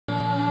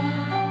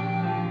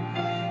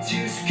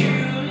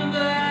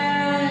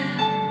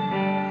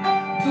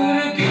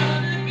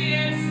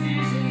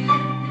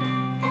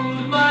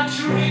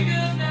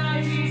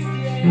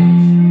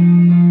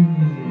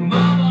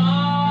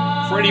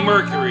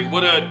Mercury,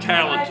 what a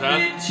talent, huh?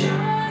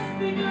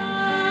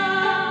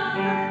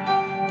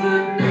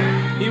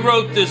 He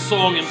wrote this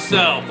song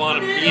himself on a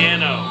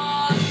piano.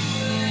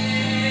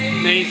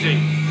 Amazing.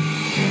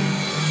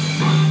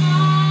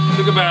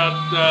 Took about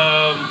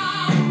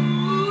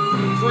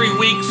 3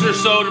 weeks or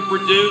so to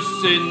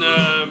produce in,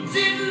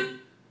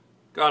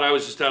 God, I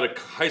was just out of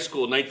high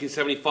school,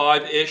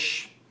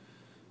 1975-ish.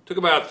 Took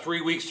about 3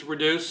 weeks to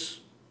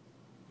produce.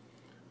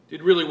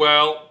 Did really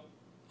well.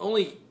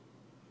 Only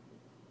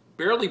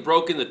barely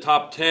broke in the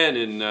top 10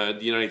 in the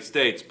United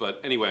States, but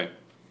anyway.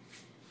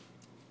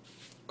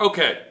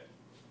 Okay.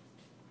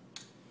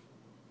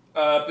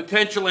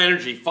 Potential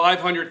energy,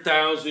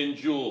 500,000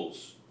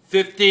 joules.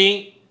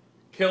 50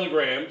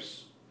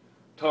 kilograms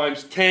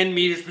times 10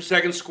 meters per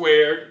second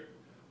squared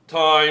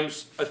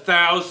times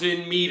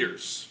 1,000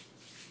 meters.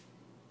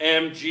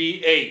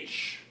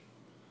 MGH.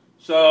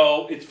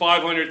 So it's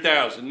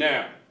 500,000.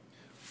 Now,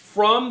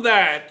 from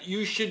that,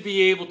 you should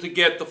be able to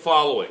get the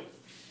following.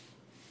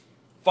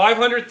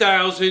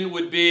 500,000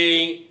 would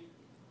be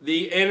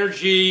the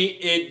energy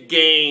it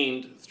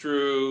gained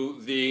through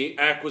the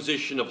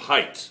acquisition of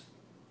height.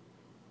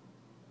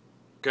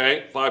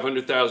 Okay,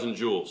 500,000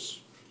 joules.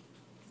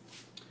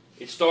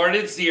 It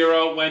started at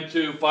 0, went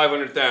to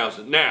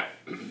 500,000. Now,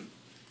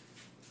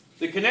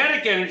 the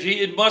kinetic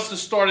energy, it must have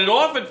started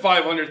off at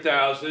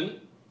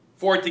 500,000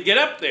 for it to get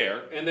up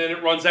there, and then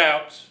it runs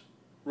out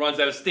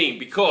of steam,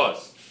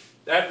 because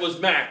that was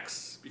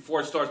max before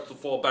it starts to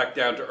fall back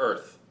down to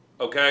Earth.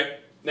 Okay?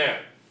 Now,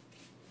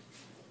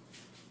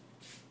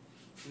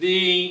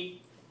 the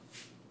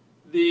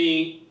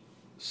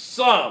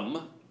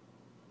sum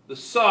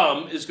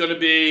is going to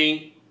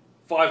be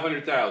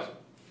 500,000.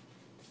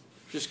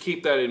 Just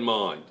keep that in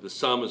mind. The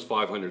sum is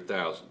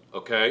 500,000.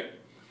 Okay?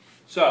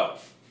 So,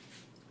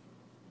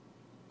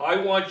 I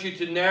want you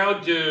to now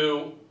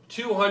do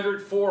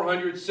 200,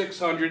 400,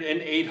 600,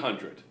 and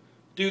 800.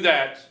 Do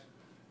that,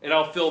 and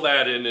I'll fill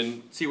that in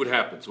and see what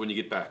happens when you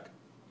get back.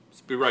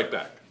 Be right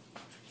back.